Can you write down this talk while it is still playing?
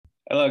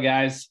Hello,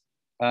 guys.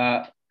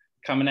 Uh,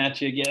 Coming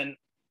at you again.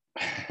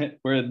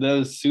 We're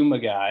those Suma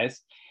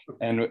guys,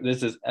 and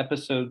this is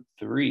episode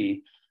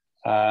 3.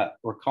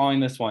 We're calling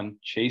this one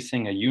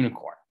Chasing a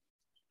Unicorn.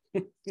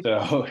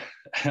 So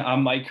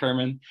I'm Mike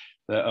Herman,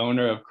 the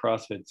owner of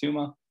CrossFit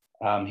Suma.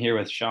 I'm here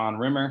with Sean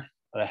Rimmer,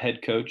 the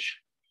head coach.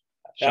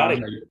 Sean,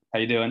 Howdy. how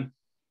you doing?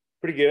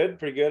 Pretty good,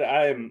 pretty good.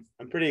 I'm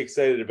pretty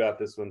excited about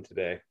this one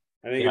today.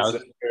 I think Yeah,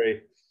 it's a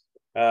very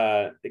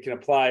it can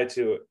apply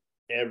to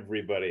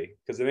everybody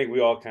because I think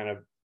we all kind of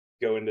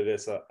go into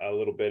this a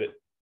little bit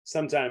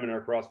sometime in our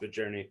CrossFit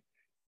journey,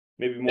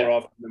 maybe more yeah,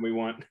 often than we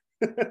want.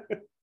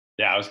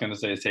 yeah. I was going to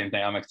say the same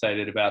thing. I'm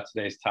excited about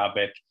today's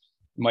topic.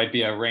 It might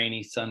be a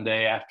rainy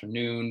Sunday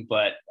afternoon,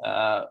 but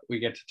we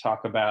get to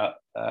talk about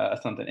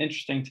something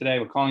interesting today.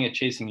 We're calling it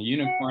Chasing a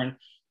Unicorn.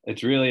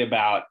 It's really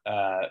about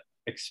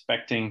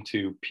expecting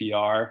to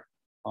PR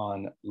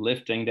on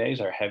lifting days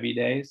or heavy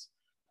days.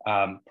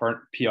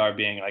 PR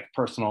being like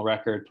personal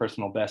record,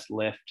 personal best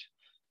lift.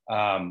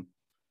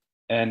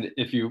 And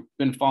if you've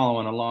been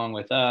following along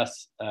with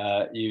us,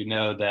 you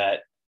know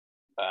that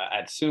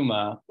at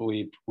Suma,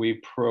 we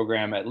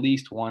program at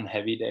least one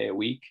heavy day a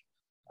week.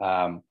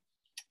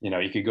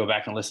 You could go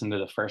back and listen to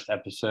the first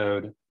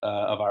episode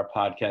of our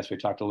podcast. We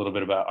talked a little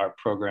bit about our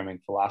programming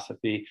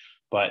philosophy,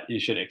 but you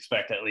should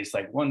expect at least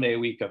like one day a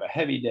week of a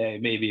heavy day,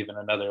 maybe even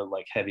another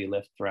like heavy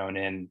lift thrown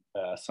in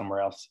somewhere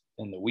else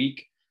in the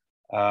week.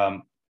 Yeah,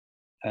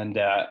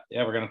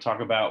 we're going to talk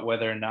about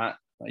whether or not,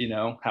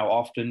 how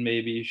often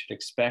maybe you should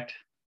expect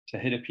to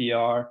hit a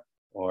PR,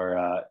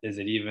 or is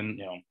it even,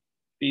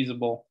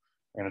 feasible?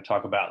 We're going to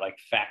talk about like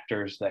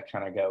factors that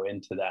kind of go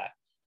into that.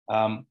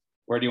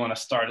 Where do you want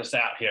to start us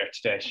out here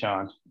today,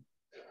 Sean?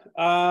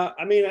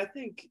 I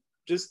think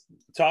just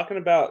talking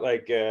about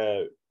like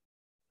the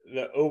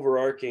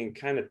overarching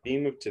kind of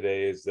theme of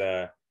today is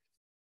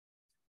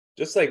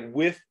just like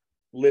with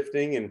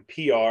lifting and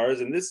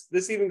PRs, and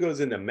this even goes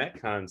into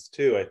Metcons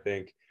too, I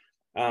think.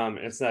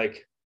 It's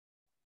like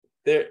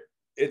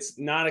it's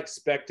not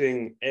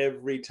expecting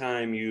every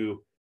time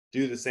you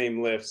do the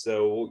same lift.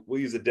 So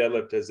we'll use a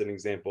deadlift as an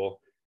example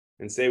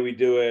and say we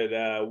do it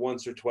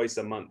once or twice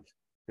a month.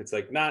 It's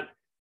like not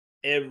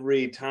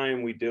every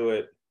time we do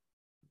it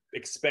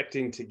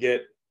expecting to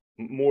get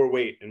more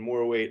weight and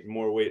more weight and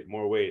more weight and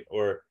more weight,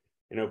 or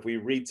if we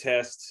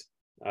retest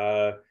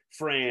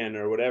Fran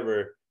or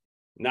whatever,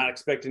 not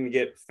expecting to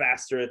get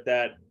faster at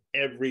that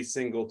every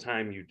single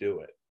time you do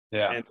it.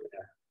 Yeah. And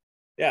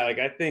yeah, like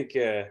I think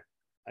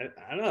I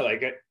don't know,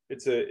 like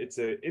it's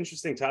a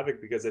interesting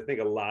topic because I think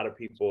a lot of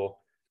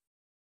people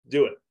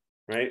do it,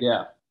 right?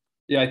 Yeah.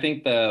 Yeah, I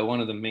think one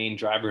of the main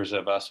drivers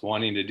of us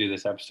wanting to do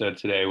this episode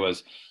today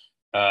was,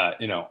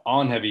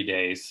 on heavy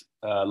days,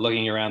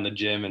 looking around the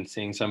gym and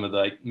seeing some of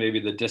maybe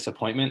the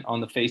disappointment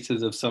on the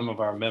faces of some of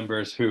our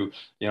members who,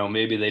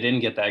 maybe they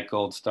didn't get that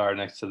gold star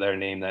next to their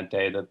name that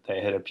day that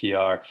they hit a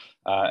PR,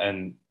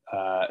 and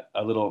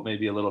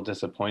maybe a little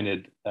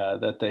disappointed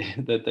that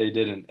they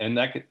didn't. And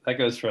that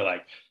goes for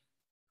like,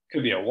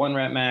 could be a 1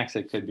 rep max,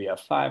 it could be a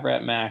 5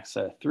 rep max,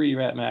 a 3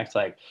 rep max.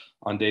 Like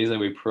on days that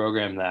we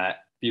program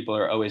that, people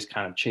are always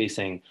kind of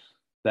chasing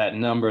that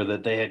number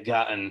that they had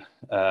gotten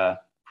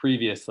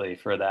previously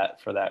for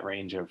that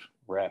range of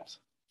reps.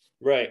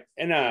 Right.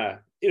 And I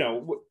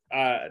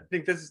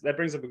think that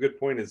brings up a good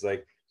point, is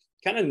like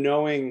kind of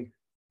knowing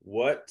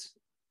what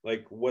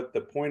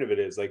the point of it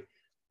is. Like,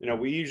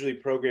 we usually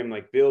program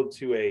like build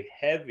to a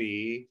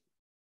heavy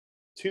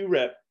 2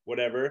 rep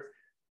whatever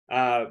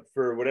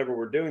for whatever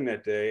we're doing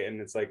that day, and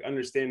it's like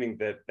understanding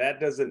that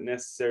doesn't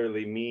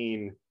necessarily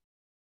mean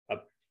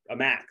a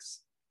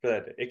max for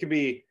that day. It could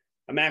be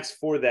a max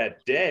for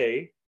that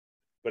day,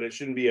 but it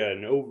shouldn't be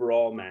an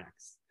overall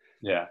max.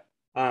 Yeah.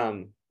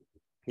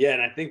 Yeah,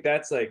 and I think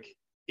that's like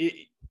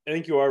I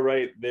think you are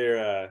right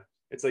there.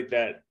 It's like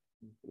that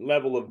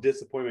level of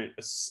disappointment,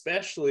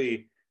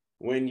 especially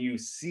when you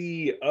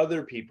see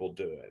other people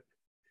do it.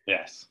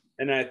 Yes.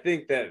 And I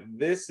think that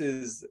this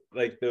is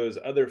like those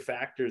other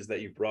factors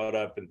that you brought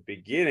up at the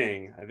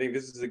beginning. I think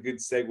this is a good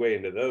segue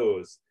into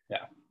those.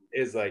 Yeah.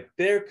 Is like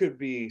there could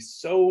be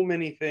so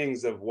many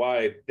things of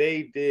why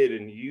they did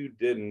and you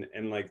didn't,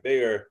 and like they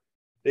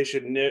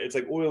should it's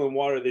like oil and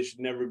water, they should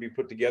never be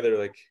put together.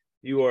 Like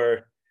you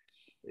are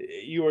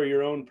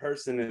your own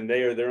person and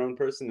they are their own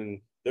person,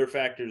 and their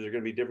factors are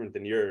going to be different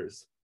than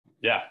yours.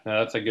 Yeah, no,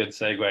 that's a good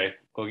segue.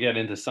 We'll get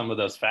into some of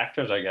those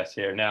factors, I guess,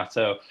 here now.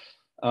 So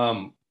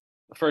the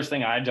first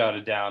thing I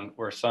jotted down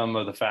were some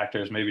of the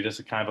factors, maybe just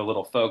a kind of a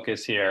little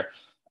focus here.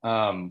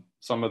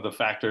 Some of the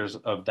factors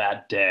of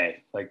that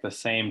day, like the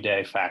same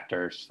day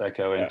factors that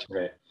go into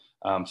it.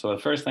 So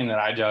the first thing that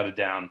I jotted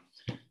down,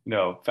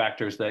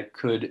 factors that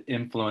could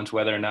influence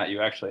whether or not you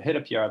actually hit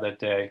a PR that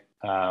day,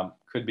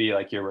 could be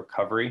like your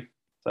recovery.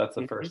 So that's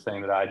the first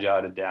thing that I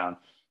jotted down.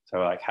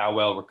 So like, how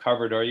well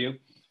recovered are you?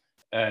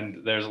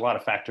 And there's a lot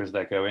of factors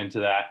that go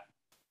into that.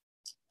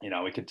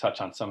 We could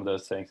touch on some of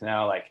those things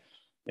now. Like,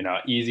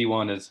 easy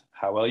one is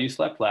how well you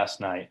slept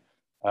last night.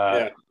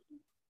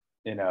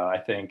 I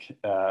think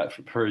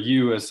for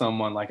you as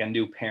someone like a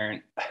new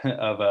parent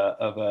of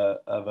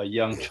a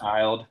young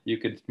child, you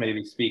could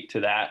maybe speak to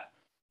that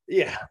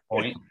Yeah,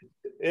 point.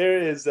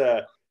 there is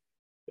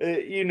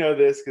you know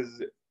this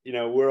because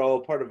we're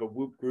all part of a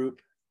Whoop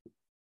group,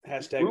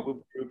 hashtag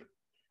Whoop group.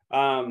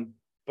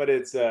 But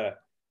it's I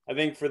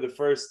think for the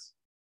first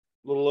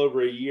little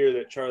over a year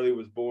that Charlie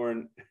was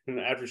born, and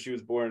after she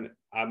was born,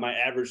 my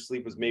average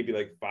sleep was maybe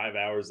like 5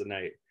 hours a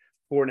night,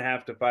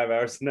 4.5 to 5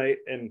 hours a night,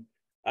 and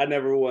I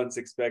never once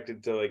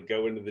expected to like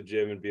go into the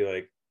gym and be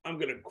like, I'm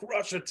gonna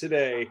crush it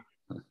today,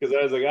 because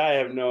I was like, I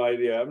have no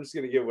idea. I'm just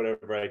gonna give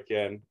whatever I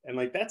can, and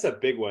like that's a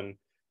big one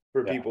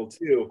for Yeah. people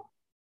too.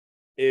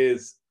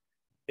 Is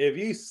if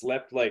you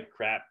slept like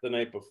crap the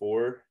night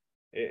before,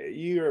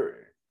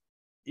 you're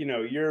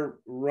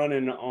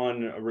running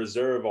on a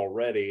reserve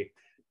already,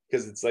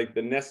 because it's like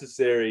the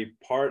necessary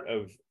part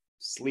of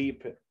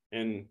sleep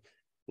and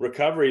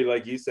recovery,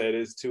 like you said,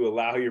 is to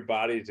allow your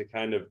body to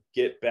kind of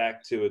get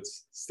back to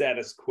its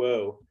status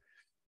quo,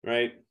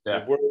 right?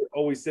 Yeah. If we're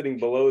always sitting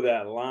below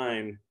that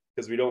line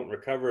because we don't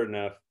recover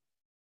enough,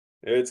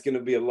 it's going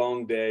to be a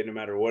long day no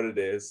matter what it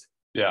is.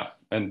 Yeah,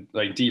 and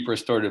like deep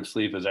restorative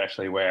sleep is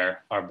actually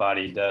where our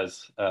body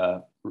does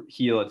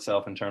heal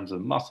itself in terms of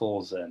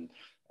muscles, and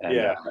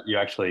Yeah. you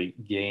actually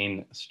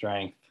gain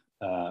strength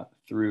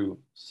through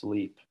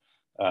sleep.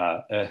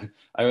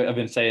 I've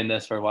been saying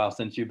this for a while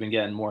since you've been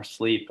getting more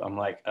sleep. I'm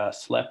like,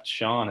 slept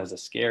Sean is a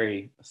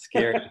scary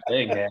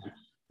thing, man.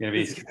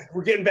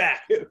 We're getting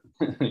back.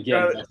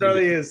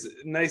 Charlie is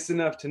nice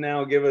enough to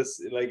now give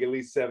us like at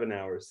least 7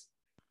 hours.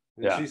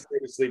 And yeah. she's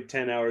staying asleep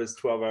 10 hours,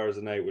 12 hours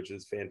a night, which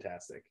is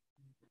fantastic.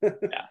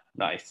 Yeah,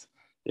 nice.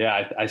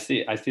 Yeah, I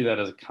see that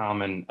as a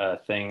common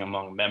thing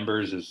among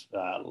members, is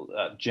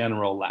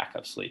general lack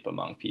of sleep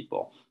among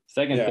people.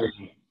 Second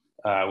thing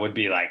would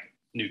be like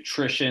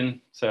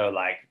nutrition. So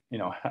like,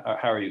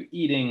 how are you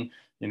eating?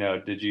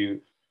 Did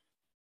you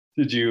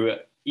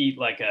eat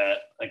like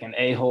an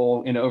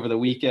a-hole over the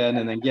weekend,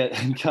 and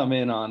then come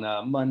in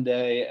on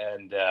Monday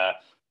and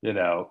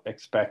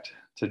expect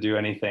to do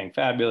anything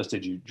fabulous?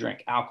 Did you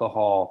drink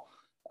alcohol?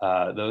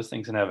 Those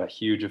things can have a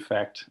huge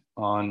effect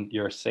on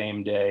your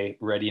same day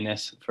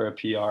readiness for a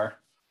PR.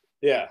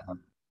 Yeah.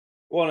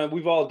 Well,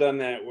 we've all done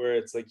that, where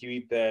it's like you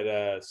eat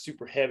that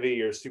super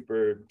heavy or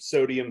super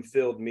sodium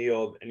filled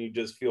meal and you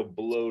just feel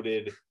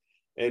bloated,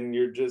 and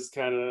you're just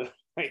kind of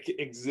like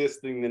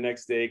existing the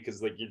next day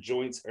because like your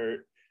joints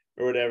hurt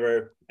or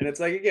whatever. And it's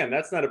like, again,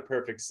 that's not a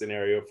perfect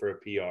scenario for a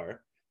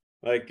PR.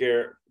 Like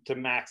you're to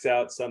max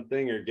out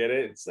something or get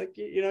it. It's like,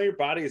 your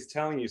body is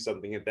telling you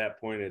something at that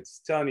point. It's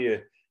telling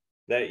you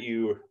that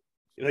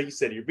like you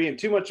said, you're being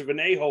too much of an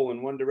a-hole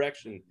in one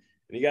direction,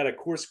 and you got to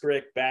course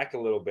correct back a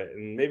little bit.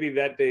 And maybe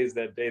that day is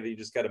that day that you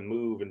just got to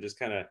move and just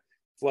kind of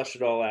flush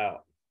it all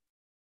out.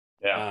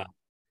 Yeah.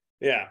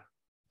 Yeah.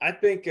 I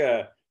think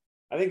a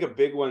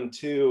big one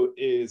too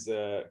is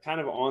kind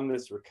of on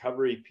this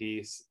recovery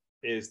piece,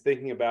 is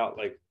thinking about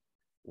like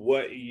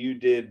what you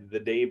did the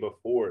day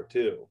before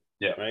too.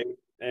 Yeah. Right.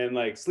 And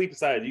like sleep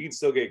aside, you can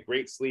still get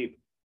great sleep,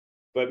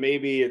 but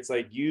maybe it's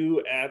like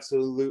you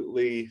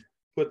absolutely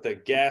put the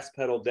gas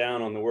pedal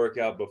down on the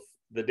workout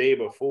the day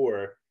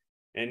before,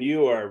 and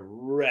you are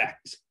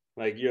wrecked.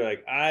 Like you're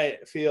like, I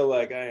feel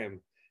like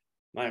I'm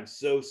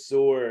so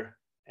sore,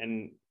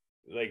 and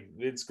like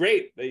it's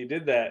great that you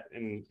did that.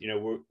 And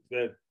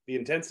the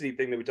intensity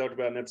thing that we talked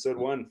about in episode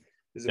 1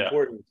 is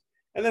important.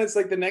 And then it's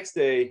like the next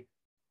day,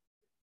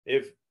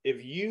 if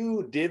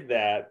you did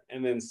that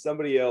and then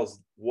somebody else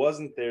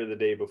wasn't there the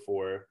day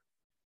before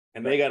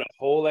and they got a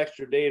whole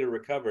extra day to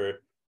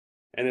recover,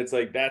 and it's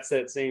like that's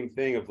that same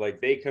thing of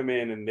like they come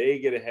in and they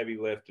get a heavy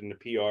lift in the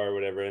PR or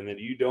whatever, and then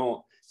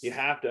you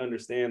have to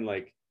understand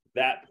like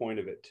that point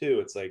of it too.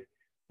 It's like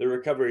the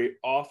recovery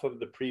off of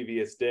the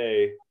previous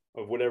day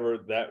of whatever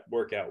that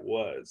workout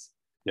was.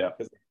 Yeah.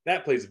 Because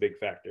that plays a big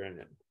factor in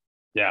it.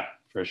 Yeah,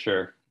 for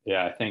sure.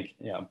 Yeah, I think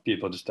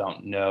people just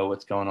don't know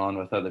what's going on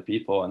with other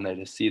people, and they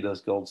just see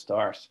those gold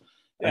stars.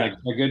 Yeah. And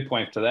a good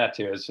point to that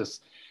too is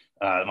just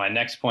my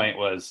next point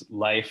was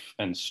life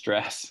and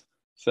stress.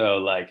 So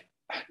like,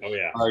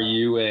 are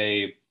you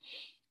a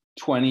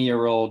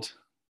 20-year-old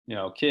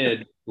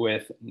kid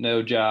with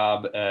no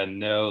job and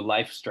no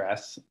life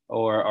stress,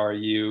 or are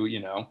you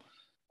in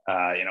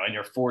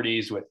your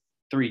 40s with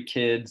 3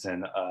 kids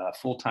and a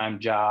full-time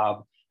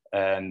job?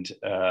 And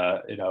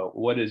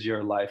what does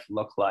your life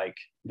look like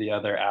the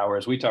other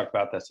hours? We talk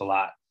about this a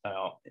lot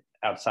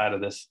outside of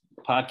this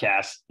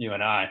podcast, you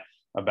and I,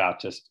 about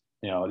just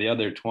the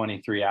other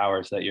 23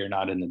 hours that you're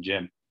not in the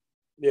gym.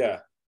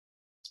 Yeah.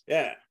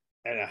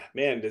 And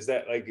man, does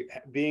that like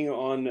being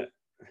on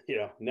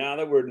now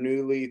that we're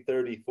newly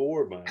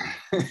 34, man.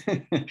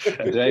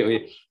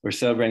 Today we're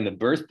celebrating the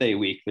birthday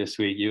week this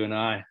week, you and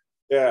I.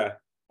 Yeah.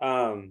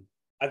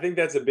 I think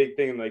that's a big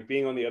thing, like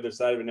being on the other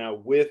side of it now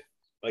with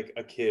like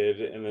a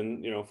kid and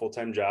then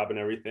full-time job and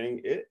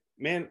everything.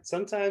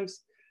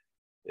 Sometimes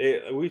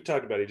we've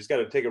talked about it, you just got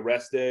to take a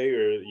rest day,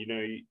 or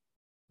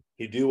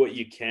you do what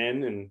you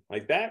can, and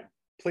like that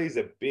plays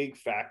a big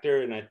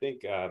factor. And I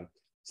think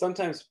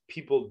sometimes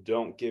people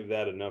don't give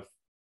that enough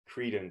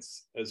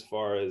credence as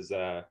far as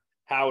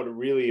how it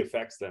really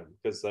affects them.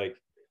 Because like,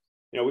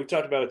 we've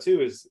talked about it too,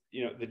 is,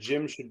 the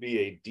gym should be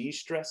a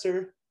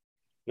de-stressor,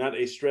 not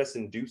a stress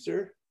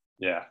inducer.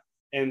 Yeah.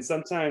 And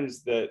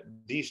sometimes the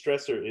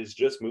de-stressor is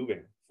just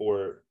moving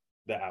for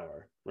the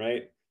hour,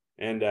 right?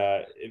 And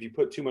if you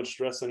put too much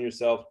stress on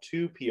yourself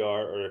to PR,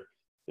 or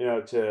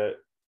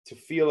to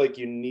feel like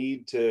you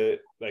need to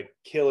like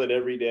kill it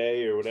every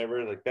day or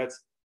whatever, like that's,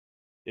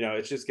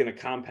 it's just going to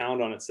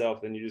compound on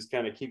itself, and you just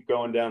kind of keep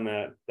going down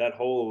that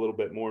hole a little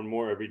bit more and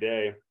more every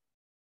day.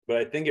 But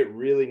I think it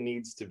really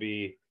needs to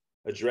be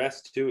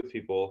addressed too with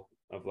people,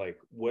 of like,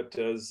 what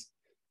does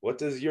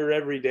your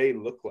everyday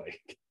look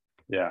like?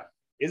 Yeah.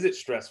 Is it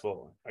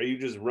stressful? Are you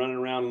just running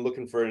around and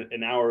looking for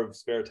an hour of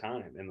spare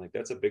time? And like,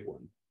 that's a big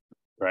one.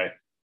 Right.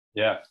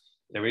 Yeah.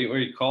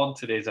 We called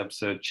today's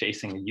episode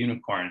Chasing a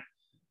Unicorn,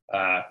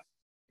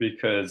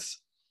 because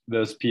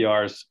those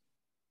PRs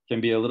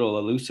can be a little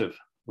elusive,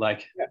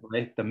 like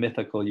the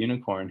mythical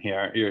unicorn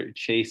here. You're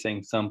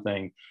chasing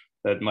something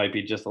that might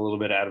be just a little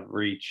bit out of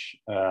reach,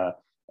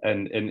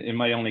 and it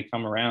might only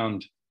come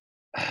around.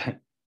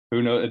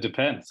 Who knows? It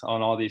depends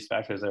on all these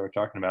factors that we're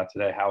talking about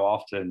today, how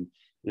often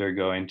you're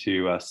going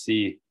to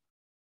see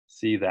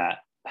that.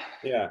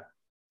 Yeah.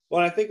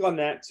 Well, I think on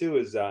that too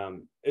is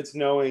it's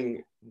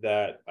knowing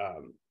that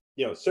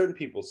certain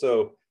people.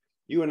 So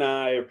you and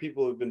I are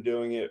people who've been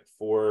doing it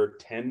for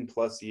 10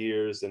 plus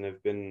years and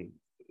have been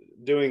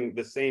doing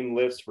the same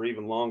lifts for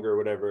even longer or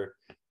whatever.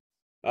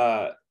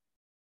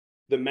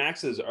 The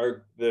maxes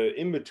are the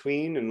in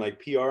between, and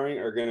like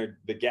PRing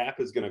the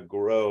gap is gonna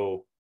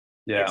grow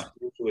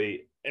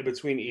exponentially in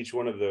between each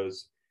one of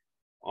those.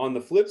 On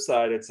the flip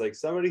side, it's like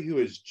somebody who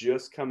is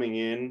just coming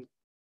in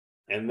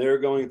and they're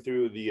going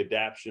through the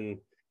adaptation,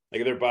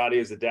 like their body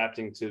is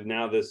adapting to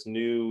now this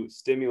new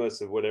stimulus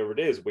of whatever it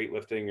is,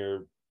 weightlifting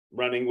or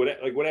running,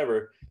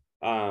 whatever.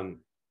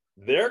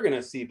 They're going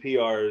to see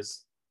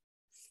PRs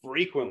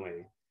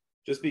frequently,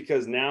 just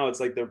because now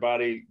it's like their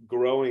body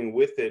growing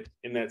with it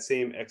in that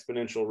same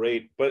exponential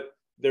rate. But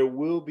there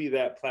will be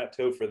that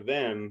plateau for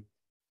them,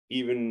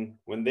 even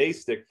when they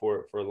stick for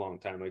it for a long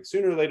time. Like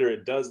sooner or later,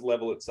 it does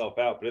level itself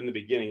out. But in the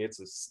beginning,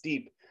 it's a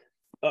steep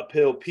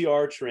uphill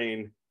PR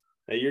train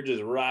that you're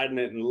just riding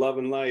it and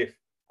loving life.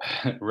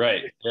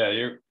 Right. Yeah,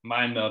 you're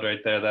mind meld right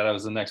there. That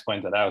was the next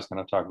point that I was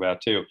going to talk about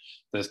too.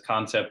 This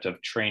concept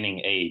of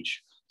training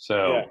age.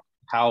 So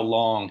how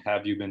long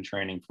have you been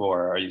training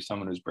for? Are you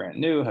someone who's brand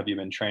new? Have you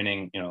been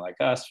training, like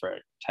us, for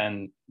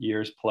 10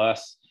 years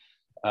plus?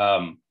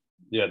 The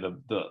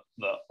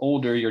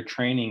older your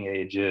training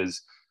age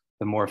is,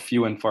 the more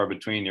few and far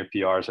between your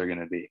PRs are going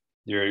to be.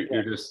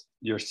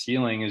 Your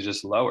ceiling is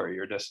just lower.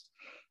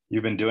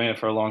 You've been doing it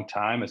for a long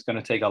time. It's going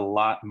to take a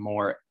lot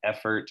more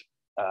effort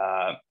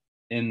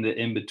in the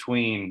in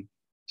between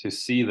to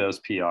see those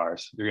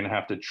PRs. You're going to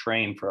have to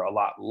train for a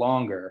lot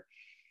longer.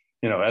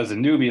 As a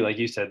newbie, like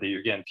you said, that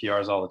you're getting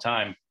PRs all the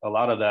time. A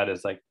lot of that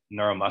is like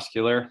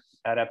neuromuscular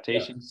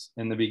adaptations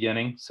in the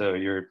beginning. So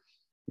your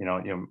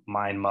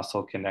mind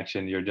muscle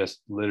connection, you're just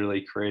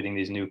literally creating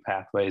these new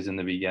pathways in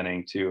the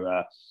beginning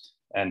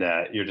and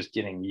you're just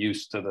getting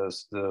used to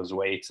those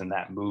weights and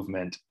that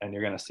movement, and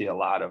you're going to see a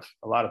lot of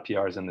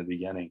PRs in the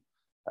beginning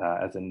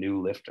as a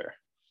new lifter.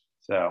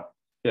 So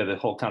the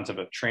whole concept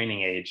of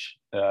training age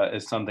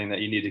is something that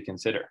you need to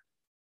consider.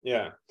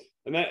 Yeah,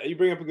 and that you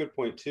bring up a good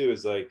point too.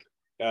 Is like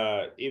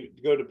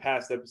go to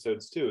past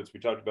episodes too. We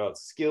talked about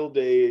skill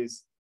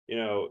days,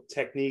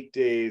 technique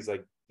days,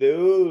 like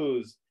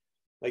those.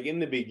 Like in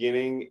the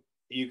beginning,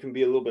 you can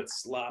be a little bit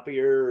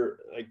sloppier,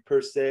 like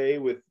per se,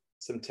 with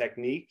some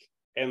technique,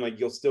 and like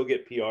you'll still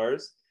get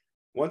PRs.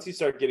 Once you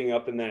start getting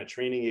up in that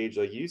training age,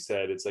 like you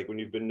said, it's like when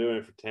you've been doing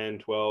it for 10,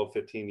 12,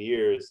 15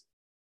 years,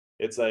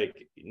 it's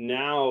like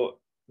now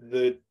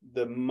the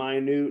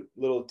minute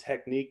little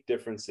technique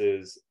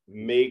differences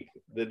make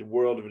the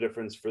world of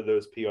difference for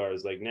those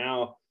PRs. Like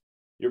now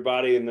your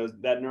body and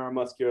that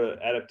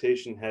neuromuscular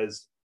adaptation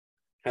has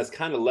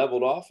kind of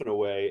leveled off in a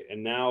way.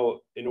 And now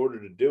in order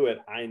to do it,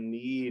 I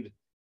need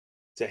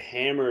to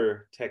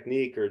hammer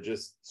technique or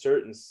just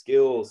certain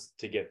skills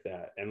to get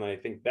that. And I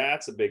think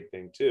that's a big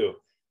thing too,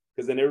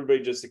 because then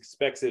everybody just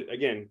expects it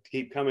again to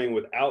keep coming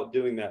without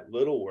doing that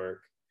little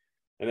work.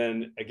 And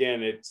then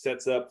again, it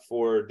sets up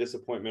for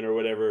disappointment or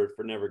whatever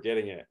for never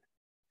getting it.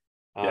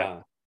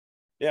 I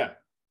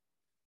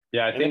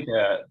And think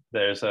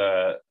there's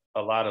a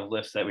lot of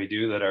lifts that we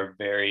do that are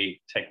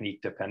very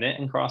technique dependent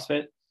in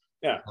CrossFit.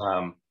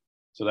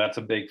 So that's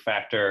a big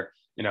factor.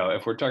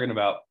 If we're talking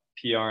about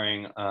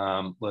PRing,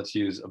 let's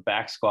use a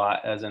back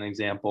squat as an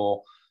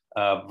example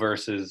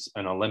versus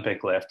an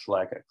Olympic lift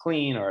like a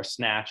clean or a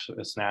snatch.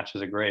 A snatch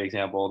is a great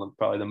example,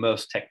 probably the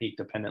most technique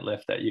dependent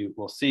lift that you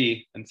will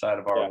see inside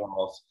of our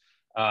walls.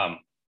 A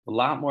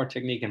lot more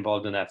technique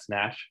involved in that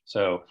snatch.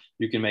 So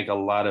you can make a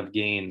lot of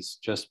gains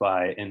just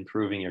by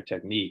improving your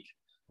technique.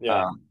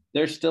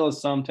 There still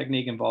is some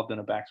technique involved in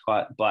a back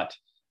squat, but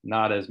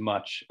not as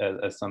much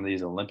as some of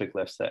these Olympic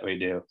lifts that we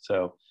do.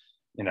 So,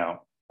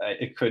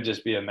 it could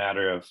just be a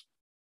matter of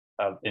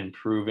of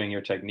improving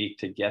your technique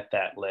to get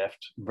that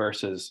lift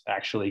versus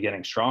actually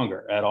getting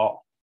stronger at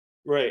all.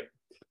 Right.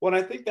 Well,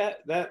 and I think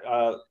that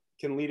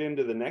can lead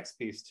into the next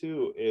piece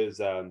too.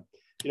 Is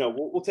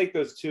we'll take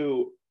those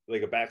two,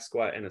 like a back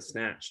squat and a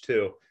snatch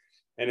too,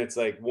 and it's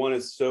like one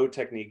is so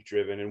technique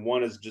driven and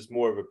one is just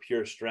more of a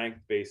pure strength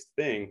based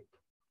thing.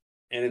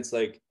 And it's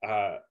like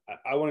I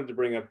wanted to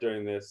bring up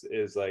during this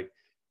is like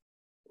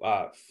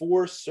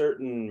for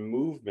certain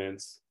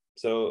movements.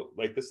 So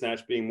like the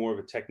snatch being more of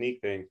a technique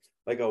thing,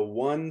 like a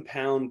 1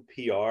 pound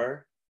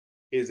PR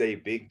is a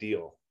big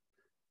deal.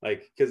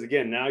 Like, because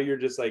again, now you're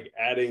just like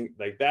adding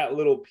like that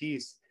little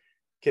piece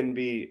can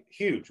be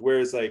huge.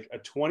 Whereas like a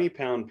 20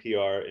 pound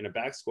PR in a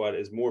back squat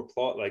is more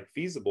like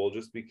feasible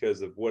just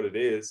because of what it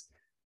is.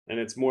 And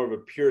it's more of a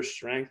pure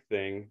strength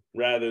thing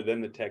rather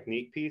than the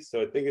technique piece.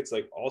 So I think it's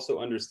like also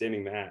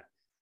understanding that,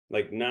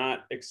 like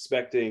not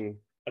expecting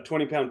a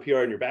 20 pound PR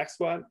in your back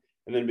squat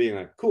and then being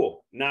like,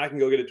 cool, now I can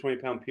go get a 20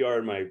 pound PR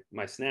in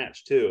my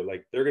snatch too.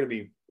 Like they're going to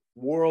be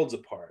worlds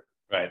apart.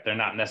 Right. They're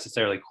not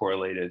necessarily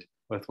correlated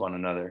with one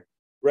another.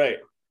 Right.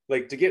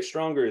 Like to get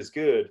stronger is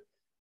good,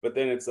 but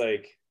then it's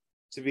like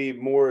to be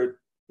more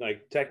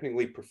like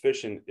technically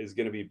proficient is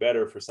going to be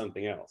better for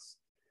something else.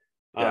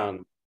 Yeah.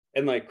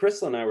 And like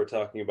Crystal and I were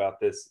talking about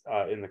this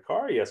in the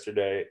car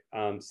yesterday.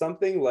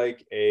 Something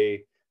like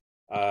a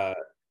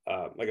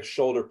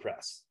shoulder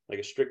press, like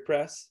a strict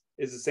press,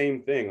 is the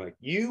same thing. Like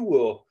you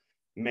will,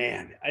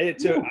 man. I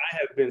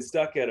have been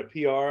stuck at a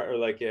PR or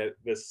like at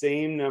the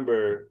same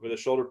number with a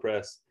shoulder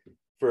press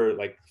for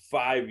like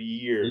 5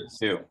 years.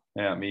 Me too.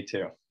 Yeah, me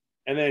too.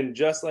 And then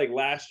just like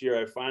last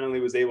year, I finally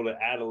was able to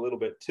add a little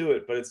bit to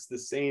it. But it's the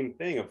same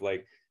thing of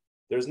like,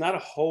 there's not a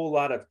whole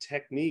lot of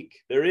technique.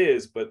 There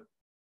is, but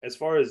as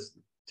far as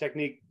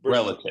technique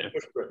versus relative,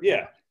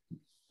 yeah,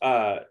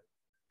 a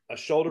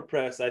shoulder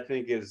press I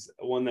think is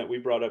one that we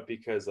brought up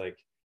because like,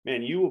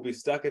 man, you will be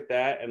stuck at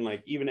that, and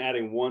like even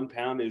adding 1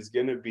 pound is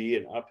going to be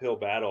an uphill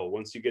battle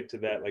once you get to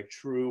that like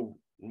true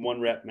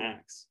 1 rep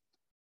max.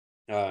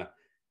 And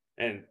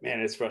man,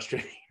 it's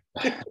frustrating.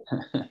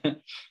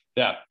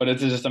 Yeah, but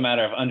it's just a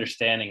matter of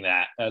understanding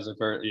that as a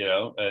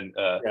and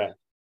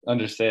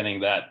understanding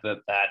that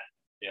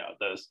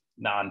those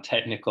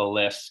non-technical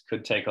lifts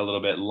could take a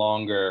little bit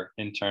longer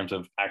in terms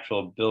of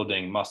actual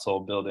building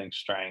muscle, building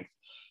strength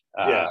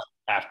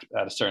after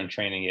at a certain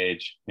training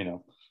age,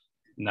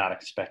 not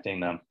expecting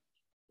them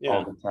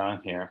all the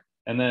time here.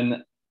 And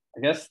then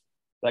I guess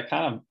that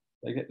kind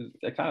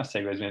of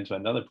segues me into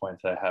another point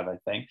that I have, I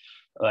think.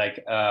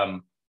 Like,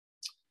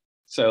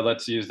 so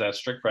let's use that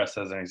strict press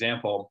as an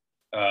example.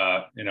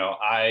 I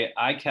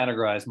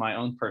categorize my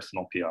own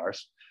personal PRs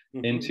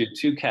into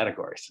 2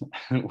 categories,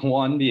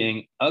 one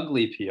being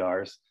ugly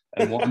PRs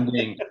and one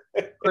being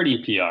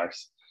pretty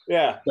PRs.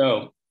 Yeah.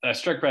 So a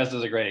strict press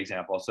is a great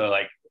example. So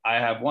like I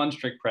have one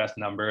strict press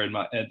number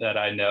that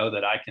I know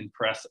that I can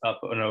press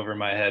up and over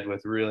my head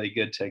with really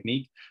good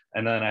technique.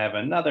 And then I have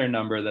another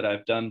number that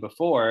I've done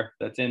before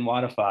that's in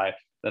Wodify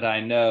that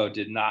I know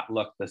did not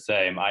look the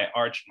same. I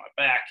arched my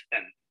back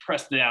and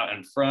pressed it out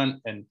in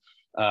front, and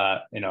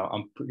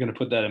I'm going to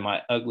put that in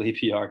my ugly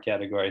PR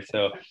category.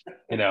 So,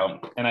 and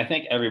I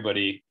think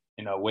everybody,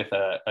 with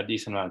a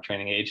decent amount of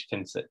training age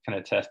can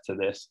attest to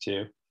this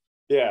too.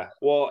 Yeah.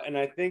 Well, and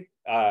I think,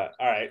 all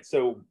right.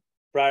 So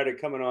prior to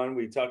coming on,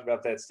 we talked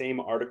about that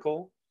same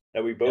article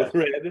that we both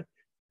read,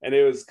 and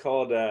it was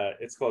called,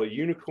 it's called A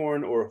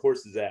Unicorn or a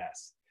Horse's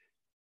Ass.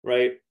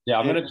 Right. Yeah.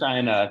 I'm going to try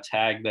and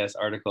tag this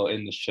article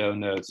in the show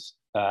notes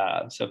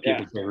so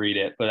people can read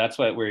it, but that's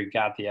what we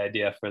got the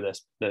idea for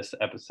this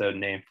episode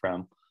name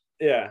from.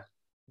 Yeah,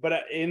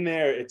 but in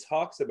there it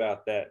talks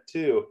about that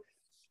too,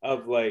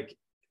 of like,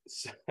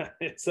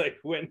 it's like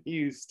when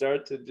you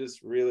start to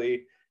just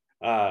really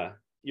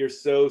you're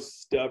so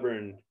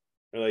stubborn,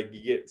 or like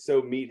you get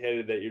so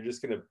meat-headed that you're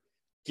just gonna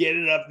get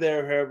it up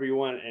there however you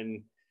want,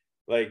 and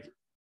like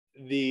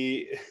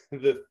the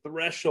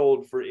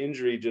threshold for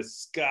injury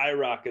just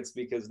skyrockets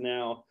because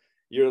now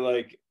you're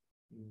like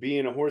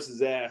being a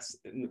horse's ass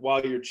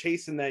while you're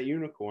chasing that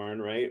unicorn,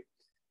 right?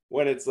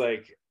 When it's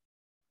like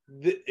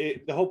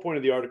the whole point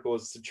of the article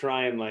is to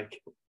try and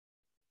like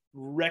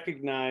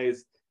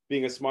recognize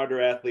being a smarter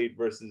athlete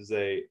versus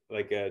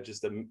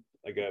just a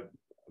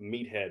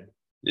meathead.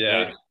 Yeah.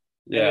 Right?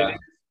 Yeah.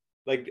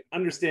 Like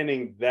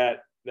understanding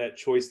that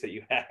choice that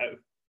you have.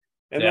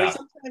 And like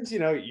sometimes,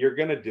 you're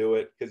going to do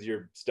it because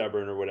you're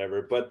stubborn or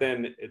whatever. But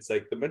then it's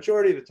like the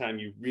majority of the time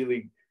you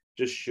really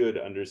just should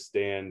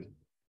understand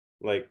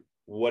like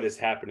what is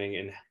happening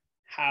and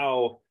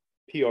how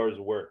PRs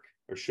work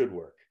or should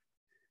work.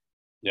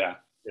 Yeah.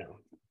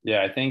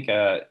 I think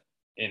I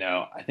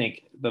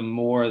think the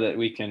more that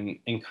we can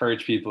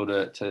encourage people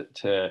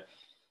to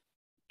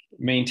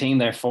maintain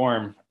their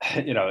form,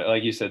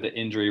 like you said, the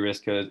injury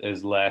risk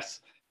is less,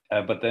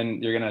 but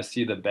then you're going to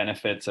see the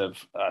benefits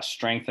of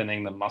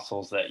strengthening the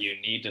muscles that you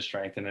need to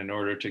strengthen in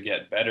order to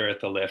get better at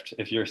the lift.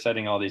 If you're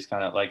setting all these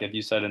kind of, like if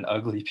you set an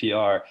ugly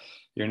PR,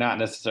 you're not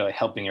necessarily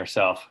helping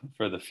yourself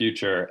for the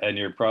future, and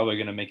you're probably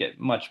going to make it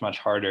much, much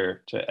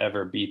harder to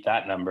ever beat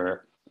that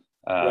number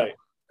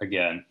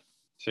again.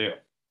 too.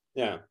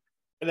 Yeah.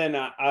 And then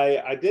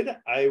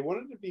I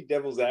wanted to be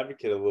devil's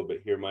advocate a little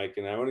bit here, Mike,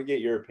 and I want to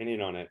get your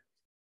opinion on it.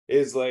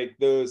 Is like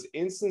those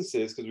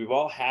instances, because we've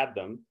all had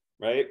them,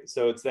 right?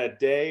 So it's that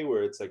day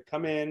where it's like,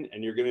 come in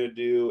and you're going to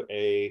do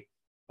a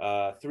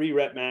 3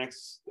 rep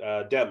max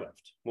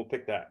deadlift. We'll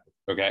pick that.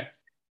 Okay.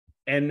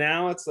 And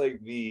now it's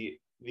like the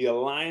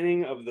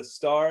aligning of the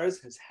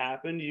stars has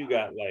happened. You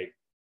got like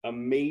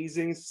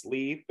amazing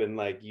sleep and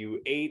like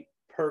you ate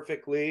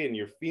perfectly and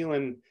you're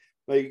feeling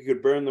like you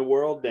could burn the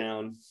world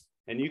down.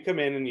 And you come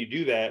in and you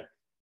do that.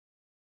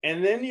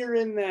 And then you're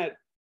in that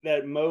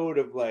mode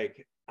of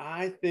like,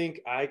 I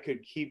think I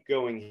could keep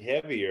going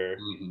heavier.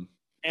 Mm-hmm.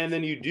 And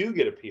then you do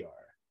get a PR.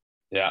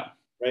 Yeah.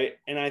 Right.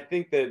 And I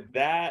think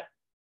that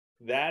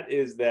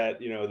is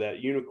that, you know, that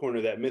unicorn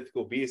or that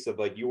mythical beast of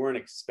like, you weren't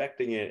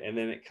expecting it. And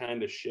then it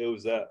kind of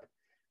shows up.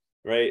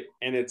 Right.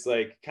 And it's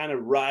like kind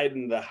of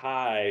riding the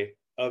high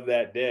of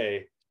that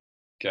day.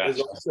 Gotcha. Is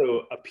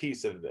also a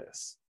piece of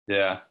this.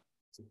 Yeah.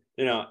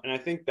 You know, and I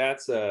think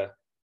that's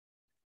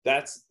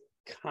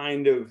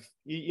kind of,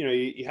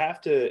 you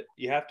have to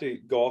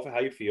go off of how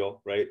you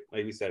feel, right?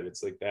 Like you said,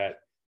 it's like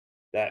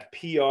that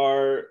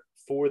PR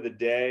for the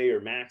day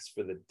or max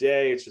for the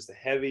day. It's just a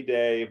heavy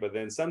day. But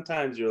then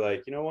sometimes you're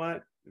like, you know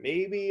what,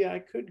 maybe I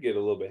could get a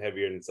little bit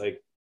heavier. And it's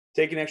like,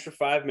 take an extra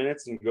 5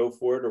 minutes and go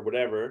for it or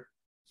whatever.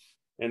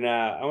 And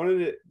I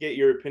wanted to get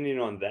your opinion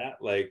on that,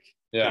 like,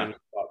 kind of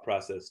thought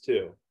process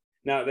too.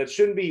 Now, that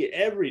shouldn't be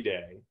every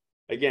day.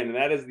 Again,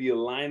 that is the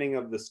aligning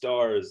of the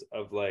stars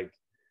of like,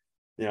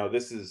 you know,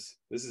 this is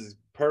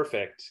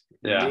perfect.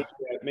 Yeah.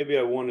 Maybe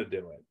I want to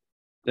do it.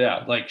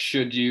 Yeah. Like,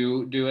 should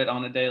you do it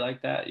on a day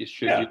like that? You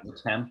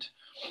attempt?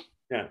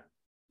 Yeah.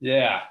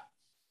 Yeah.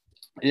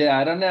 Yeah.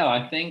 I don't know.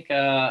 I think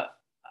now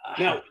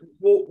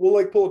we'll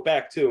like pull it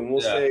back too, and we'll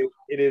say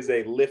it is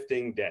a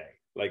lifting day,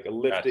 like a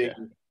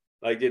lifting,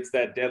 like it's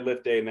that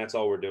deadlift day, and that's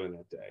all we're doing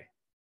that day.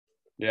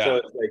 Yeah. So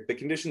it's like the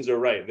conditions are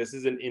right. This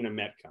isn't in a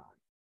Metcon.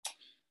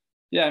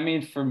 Yeah. I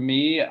mean, for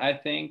me, I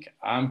think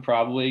I'm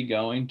probably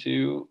going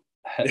to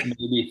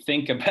maybe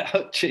think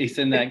about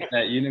chasing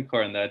that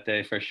unicorn that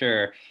day for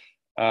sure.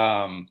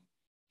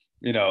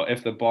 You know,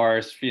 if the bar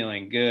is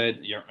feeling good,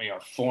 your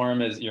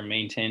form is, you're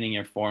maintaining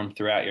your form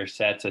throughout your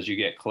sets as you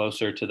get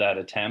closer to that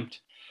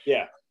attempt.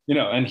 Yeah. You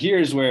know, and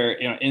here's where,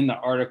 you know, in the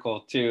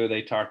article too,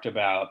 they talked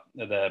about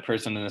the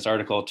person in this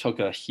article took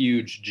a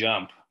huge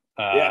jump,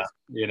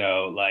 you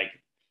know, like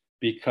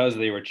because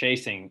they were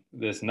chasing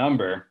this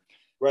number.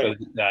 Right.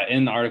 So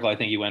in the article, I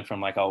think he went from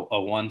like a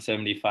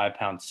 175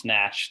 pound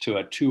snatch to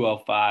a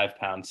 205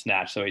 pound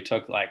snatch. So he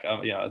took like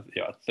a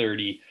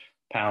 30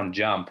 pound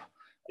jump.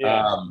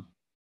 Yeah.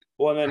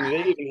 Well, and then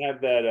they even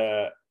have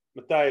that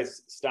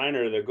Matthias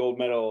Steiner, the gold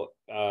medal,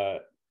 in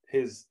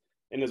his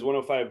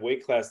 105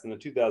 weight class in the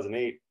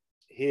 2008,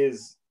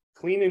 his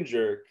clean and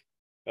jerk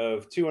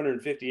of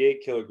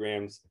 258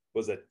 kilograms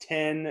was a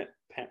 10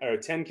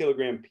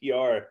 kilogram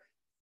PR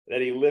that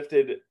he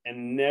lifted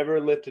and never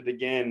lifted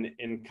again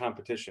in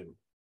competition.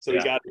 So he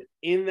got it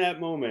in that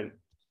moment.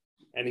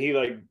 And he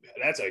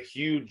that's a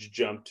huge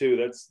jump too.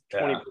 That's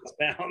 20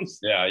 pounds.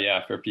 Yeah.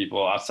 Yeah. For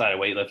people outside of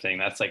weightlifting,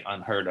 that's like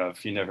unheard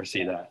of. You never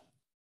see that.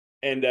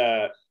 And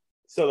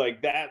so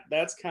like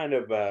that's kind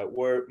of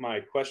where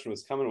my question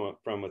was coming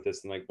from with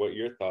this, and like what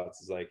your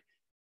thoughts is like,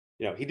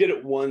 you know, he did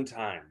it one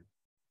time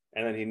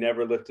and then he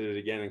never lifted it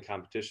again in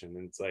competition.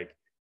 And it's like,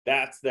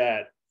 that's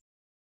that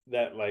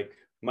like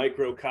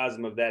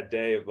microcosm of that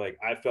day of like,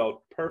 I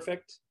felt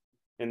perfect.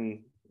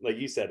 And like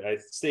you said, I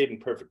stayed in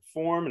perfect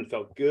form and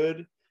felt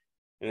good.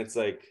 And it's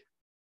like,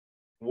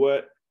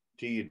 what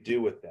do you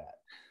do with that?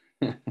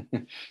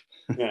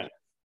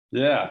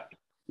 Yeah.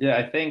 Yeah.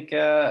 I think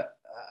kind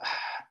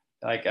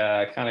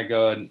of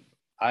going,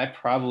 I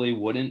probably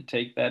wouldn't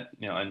take that,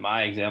 you know, in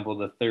my example,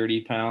 the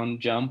 30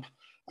 pound jump.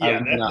 Yeah,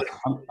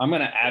 I'm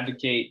going to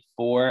advocate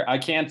for, I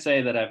can't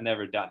say that I've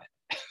never done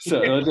it.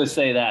 So I'll just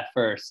say that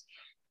first.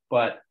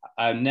 But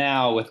I'm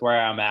now with where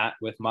I'm at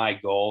with my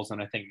goals.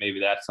 And I think maybe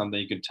that's something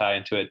you could tie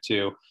into it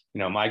too. You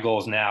know, my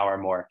goals now are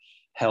more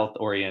health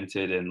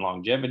oriented and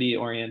longevity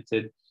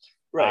oriented.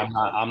 Right.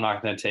 I'm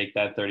not going to take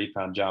that 30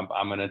 pound jump.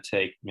 I'm going to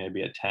take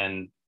maybe a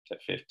 10 to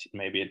 15,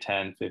 maybe a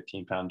 10,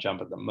 15 pound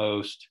jump at the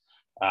most.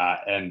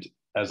 And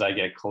as I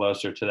get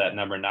closer to that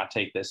number, not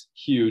take this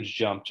huge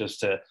jump just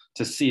to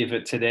see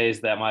if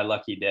today's that my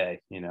lucky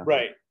day, you know?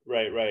 Right.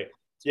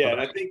 Yeah.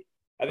 And I think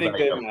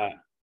that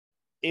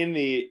in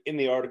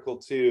the article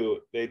too,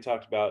 they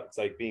talked about, it's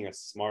like being a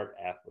smart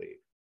athlete.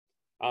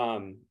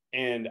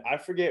 And I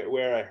forget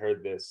where I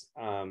heard this.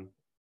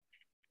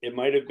 It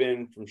might've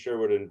been from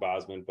Sherwood and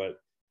Bosman, but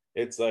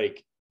it's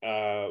like,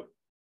 they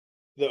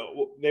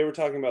were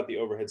talking about the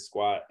overhead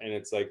squat, and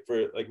it's like,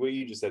 for like what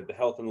you just said, the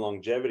health and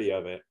longevity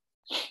of it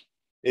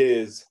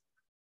is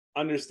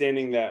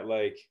understanding that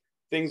like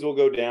things will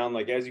go down,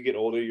 like as you get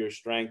older, your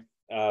strength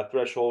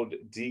threshold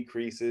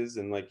decreases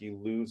and like you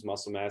lose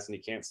muscle mass and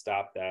you can't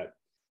stop that.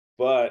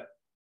 But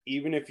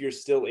even if you're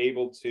still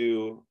able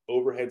to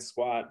overhead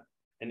squat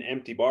an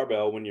empty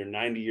barbell when you're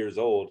 90 years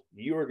old,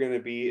 you are going to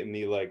be in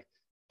the like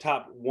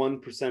top 1%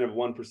 of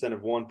 1%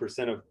 of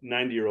 1% of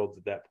 90-year-olds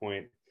at that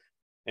point.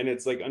 And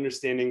it's like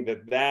understanding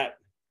that that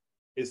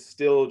is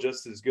still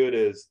just as good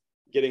as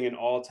getting an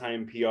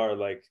all-time PR,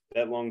 like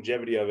that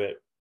longevity of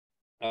it,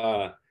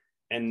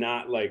 and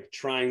not like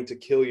trying to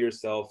kill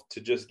yourself to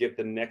just get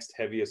the next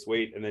heaviest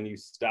weight, and then you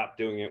stop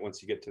doing it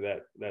once you get to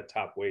that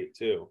top weight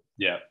too.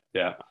 Yeah.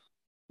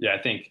 I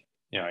think,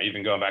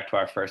 even going back to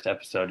our first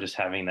episode, just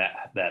having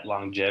that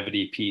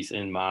longevity piece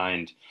in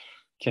mind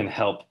can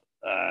help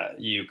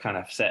you kind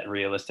of set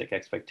realistic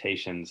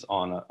expectations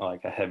on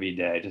like a heavy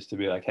day, just to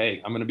be like,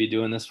 hey, I'm going to be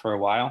doing this for a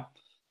while,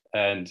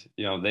 and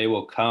they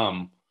will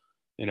come.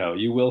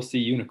 You will see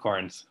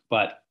unicorns,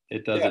 but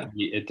it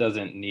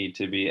doesn't need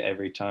to be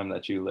every time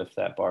that you lift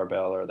that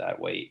barbell or that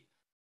weight.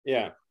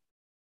 Yeah.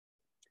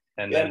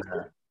 And then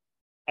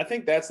I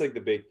think that's like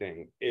the big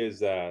thing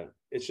is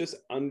it's just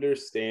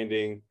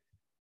understanding.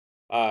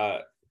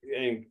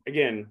 And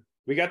again,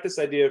 we got this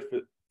idea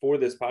for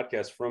this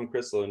podcast from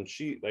Crystal, and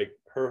she, like,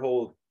 her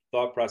whole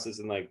thought process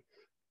and like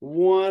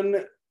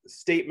one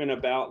statement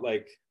about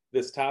like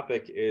this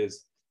topic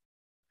is,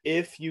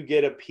 if you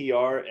get a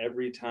PR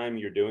every time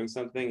you're doing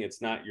something,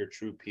 it's not your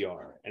true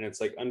PR. And it's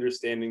like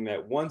understanding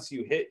that once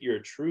you hit your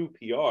true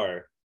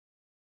PR,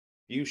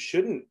 you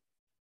shouldn't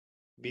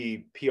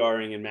be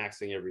PRing and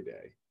maxing every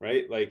day,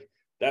 right? Like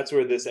that's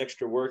where this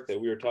extra work that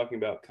we were talking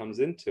about comes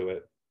into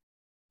it,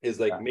 is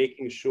like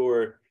making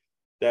sure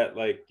that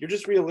like you're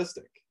just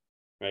realistic,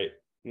 right?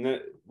 And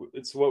that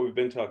it's what we've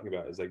been talking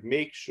about, is like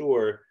make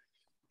sure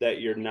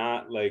that you're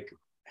not like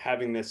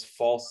having this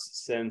false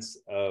sense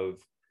of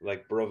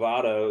like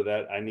bravado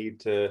that I need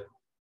to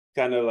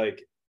kind of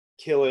like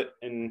kill it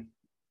and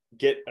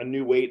get a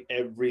new weight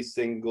every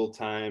single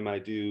time I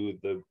do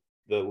the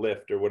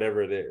lift or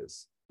whatever it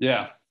is.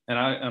 Yeah. And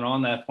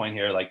on that point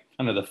here, like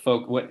kind of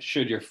what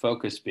should your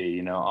focus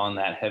be, on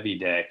that heavy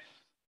day?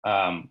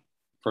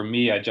 For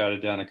me, I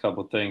jotted down a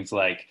couple of things,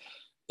 like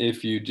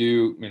if you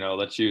do,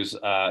 let's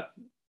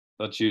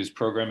use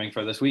programming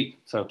for this week.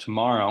 So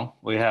tomorrow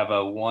we have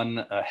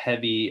a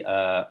heavy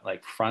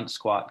like front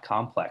squat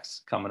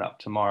complex coming up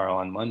tomorrow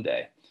on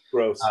Monday.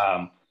 Gross.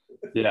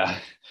 Yeah,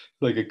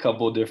 like a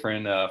couple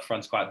different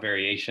front squat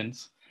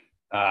variations,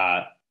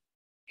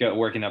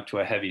 working up to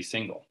a heavy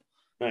single.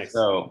 Nice.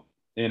 So,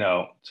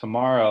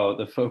 tomorrow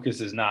the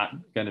focus is not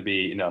going to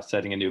be,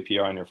 setting a new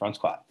PR on your front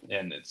squat,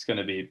 and it's going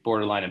to be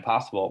borderline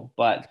impossible,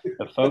 but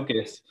the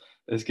focus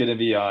is going to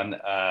be on,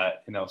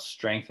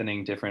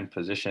 strengthening different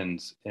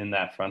positions in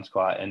that front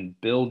squat and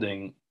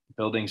building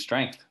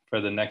strength for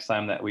the next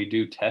time that we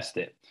do test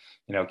it.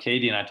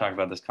 Katie and I talk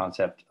about this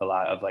concept a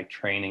lot of like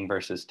training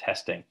versus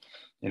testing.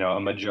 A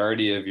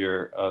majority of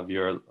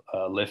your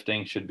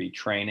lifting should be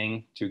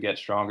training to get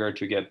stronger,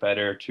 to get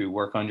better, to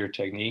work on your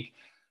technique.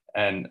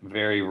 And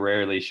very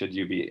rarely should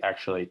you be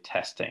actually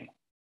testing.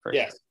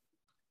 Yes.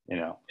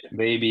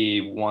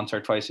 Maybe once or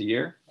twice a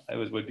year.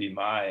 Would be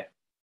my.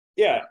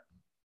 Yeah.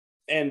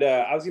 And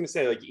I was going to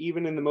say, like,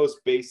 even in the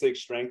most basic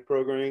strength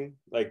programming,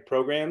 like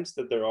programs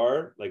that there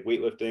are, like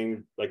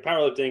weightlifting, like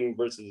powerlifting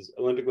versus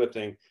Olympic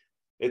lifting,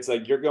 it's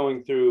like you're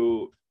going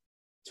through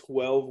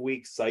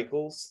 12-week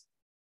cycles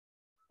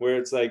where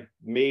it's like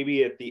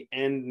maybe at the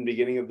end and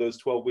beginning of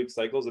those 12-week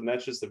cycles. And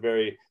that's just a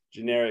very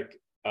generic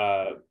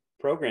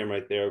program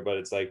right there. But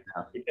it's like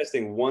you're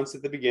testing once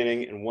at the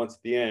beginning and once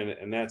at the end.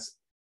 And that's,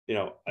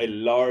 a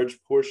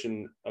large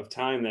portion of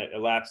time that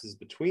elapses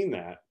between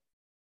that,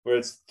 where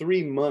it's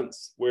 3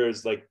 months,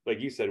 whereas like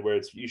you said,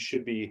 where you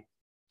should be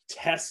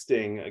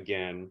testing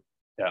again.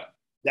 Yeah.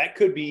 That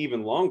could be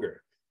even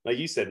longer. Like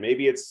you said,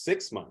 maybe it's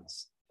 6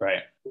 months.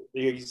 Right.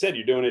 You said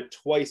you're doing it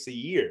twice a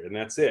year and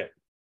that's it.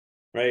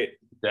 Right.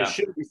 Yeah. It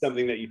should be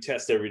something that you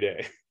test every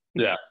day.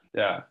 Yeah.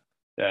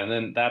 And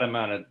then that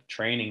amount of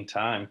training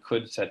time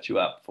could set you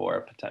up for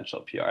a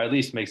potential PR, at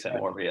least makes it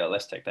more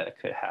realistic that it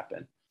could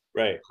happen.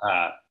 Right.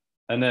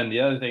 And then the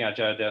other thing I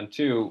jotted down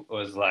too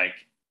was like,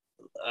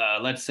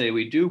 let's say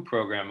we do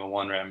program a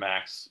 1 rep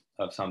max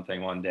of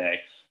something one day,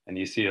 and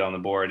you see it on the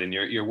board and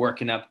you're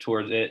working up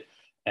towards it,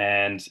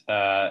 and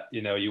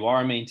you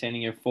are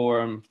maintaining your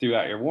form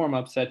throughout your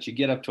warm-up sets. You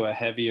get up to a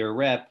heavier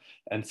rep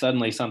and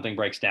suddenly something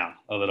breaks down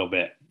a little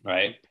bit,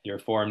 right? Your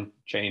form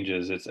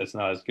changes. It's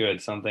not as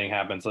good. Something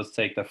happens. Let's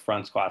take the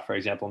front squat, for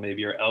example.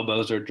 Maybe your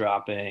elbows are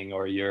dropping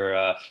or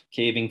you're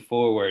caving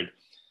forward.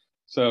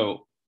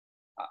 So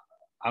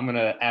I'm going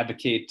to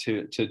advocate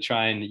to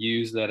try and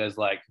use that as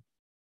like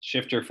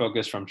shift your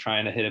focus from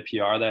trying to hit a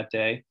PR that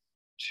day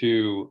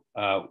to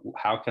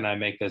how can I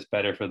make this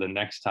better for the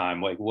next time?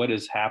 Like, what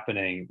is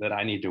happening that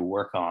I need to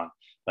work on?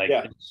 Like,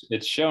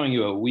 it's showing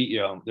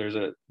you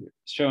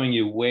showing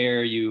you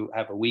where you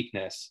have a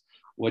weakness,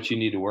 what you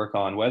need to work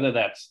on, whether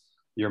that's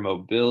your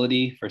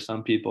mobility. For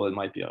some people, it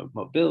might be a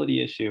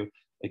mobility issue.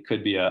 It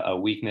could be a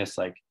weakness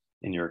like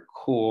in your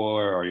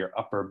core or your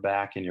upper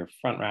back in your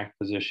front rack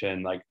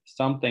position. Like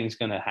something's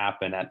going to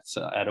happen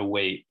at a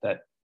weight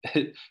that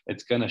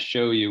it's going to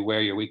show you where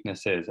your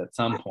weakness is at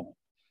some point.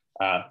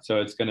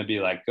 So it's going to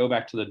be like, go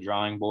back to the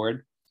drawing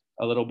board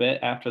a little bit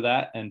after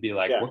that and be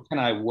like, what can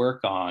I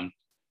work on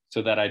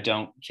so that I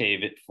don't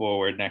cave it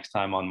forward next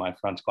time on my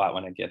front squat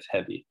when it gets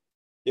heavy.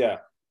 Yeah.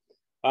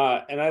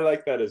 And I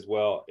like that as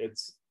well.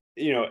 It's,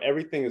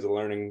 everything is a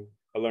learning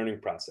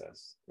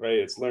process, right?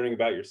 It's learning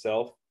about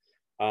yourself.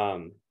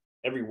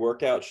 Every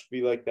workout should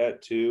be like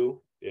that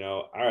too.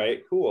 All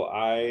right, cool.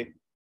 I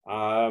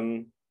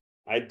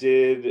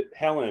did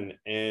Helen,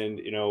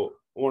 and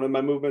one of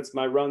my movements,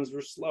 my runs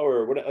were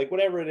slower,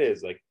 whatever it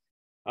is,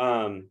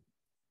 and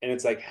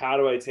it's like, how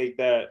do I take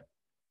that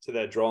to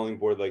that drawing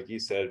board, like you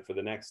said, for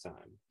the next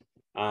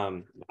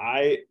time?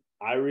 I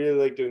really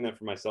like doing that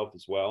for myself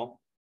as well.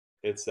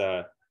 It's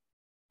and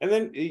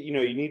then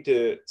you need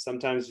to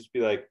sometimes just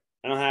be like,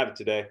 I don't have it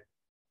today.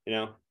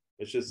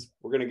 It's just,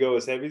 we're gonna go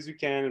as heavy as we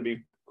can and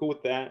be cool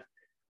with that.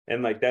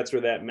 And like, that's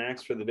where that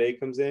max for the day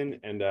comes in.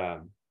 And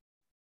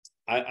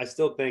I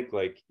still think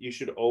like you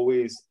should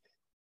always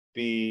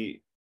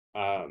be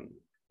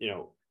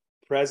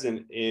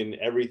present in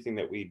everything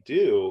that we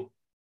do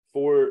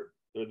for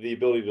the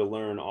ability to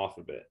learn off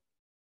of it,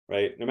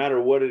 right? No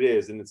matter what it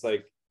is. And it's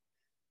like,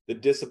 the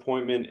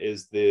disappointment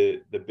is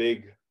the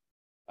big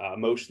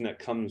emotion that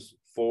comes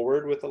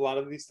forward with a lot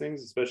of these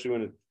things, especially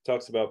when it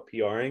talks about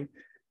PRing.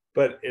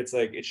 But it's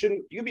like, you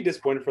can be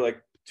disappointed for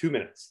like 2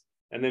 minutes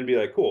and then be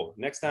like, cool,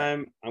 next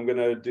time I'm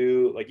gonna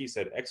do, like you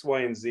said, X,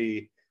 Y, and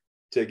Z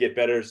to get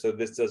better so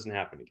this doesn't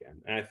happen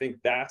again. And I think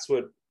that's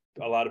what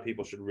a lot of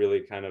people should really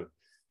kind of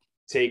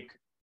take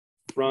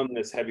from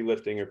this heavy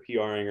lifting or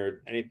PRing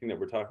or anything that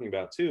we're talking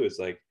about too, is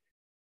like,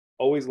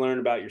 always learn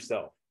about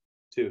yourself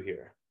too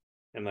here,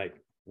 and like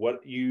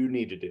what you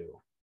need to do,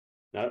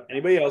 not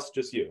anybody else,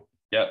 just you.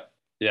 Yep.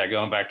 Yeah,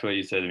 going back to what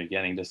you said in the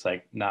beginning, just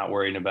like not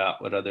worrying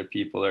about what other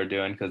people are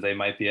doing, because they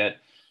might be at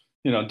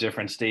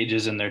different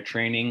stages in their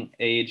training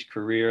age,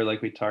 career,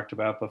 like we talked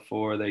about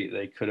before.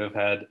 They could have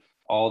had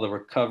all the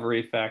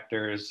recovery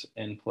factors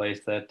in place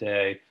that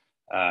day.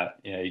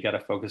 You got to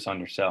focus on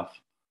yourself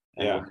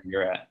and where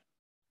you're at.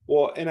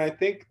 Well, and I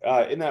think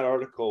in that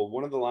article,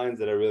 one of the lines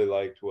that I really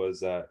liked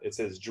was it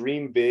says,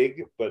 dream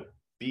big, but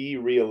be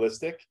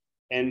realistic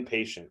and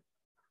patient.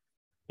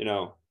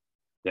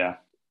 Yeah.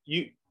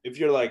 If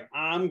you're like,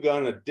 I'm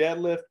gonna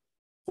deadlift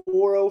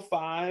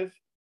 405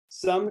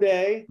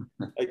 someday,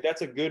 like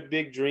that's a good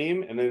big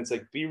dream. And then it's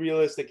like, be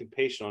realistic and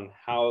patient on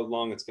how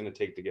long it's going to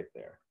take to get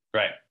there.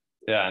 Right.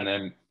 Yeah. And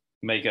then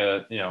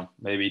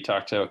maybe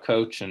talk to a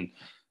coach and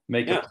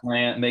make a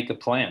plan,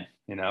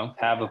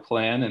 have a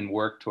plan and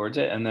work towards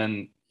it. And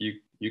then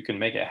you can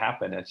make it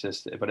happen. It's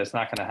just, but it's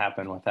not going to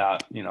happen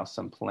without,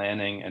 some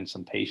planning and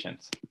some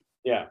patience.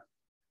 Yeah.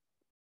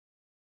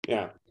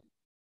 Yeah.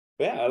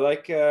 But yeah. I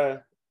like,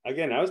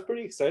 again, I was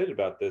pretty excited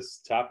about this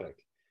topic.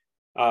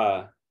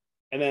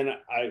 And then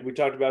we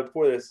talked about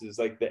before, this is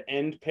like the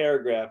end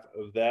paragraph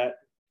of that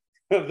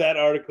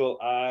article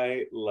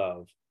I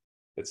love.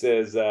 It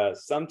says,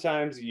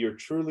 sometimes you're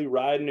truly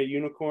riding a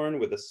unicorn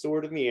with a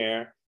sword in the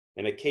air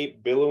and a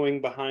cape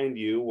billowing behind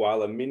you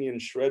while a minion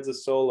shreds a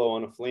solo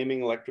on a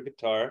flaming electric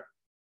guitar.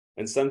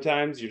 And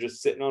sometimes you're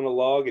just sitting on a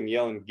log and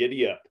yelling,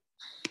 giddy up.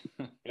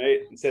 Right?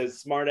 It says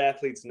smart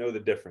athletes know the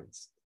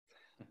difference.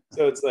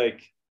 So it's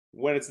like,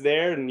 when it's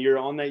there and you're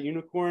on that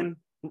unicorn,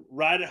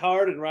 ride it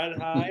hard and ride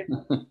it high.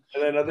 And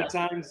then other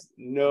times,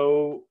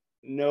 know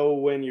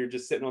when you're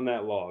just sitting on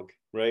that log,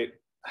 right?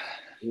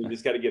 You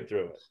just got to get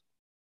through it.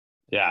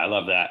 Yeah, I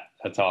love that.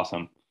 That's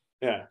awesome.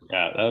 Yeah,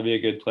 that would be a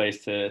good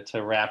place to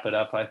wrap it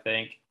up, I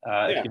think.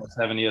 If you guys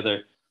have any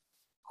other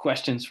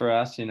questions for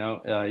us, you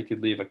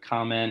could leave a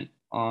comment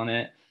on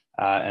it.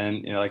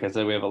 And like I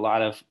said, we have a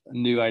lot of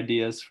new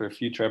ideas for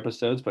future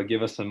episodes, but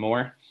give us some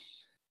more.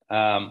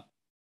 That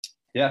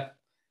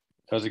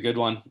was a good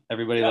one.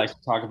 Everybody likes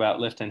to talk about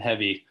lifting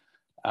heavy.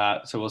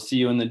 So we'll see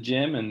you in the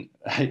gym, and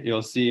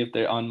you'll see if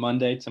they're on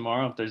Monday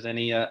tomorrow, if there's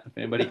if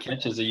anybody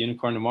catches a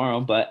unicorn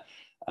tomorrow. But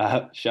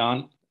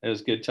Sean, it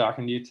was good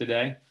talking to you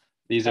today.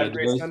 These have a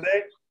great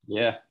Sunday.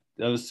 Yeah,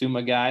 those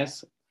Suma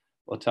guys.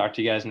 We'll talk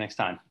to you guys next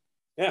time.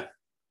 Yeah.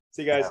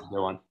 See you guys. Have a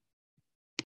good one.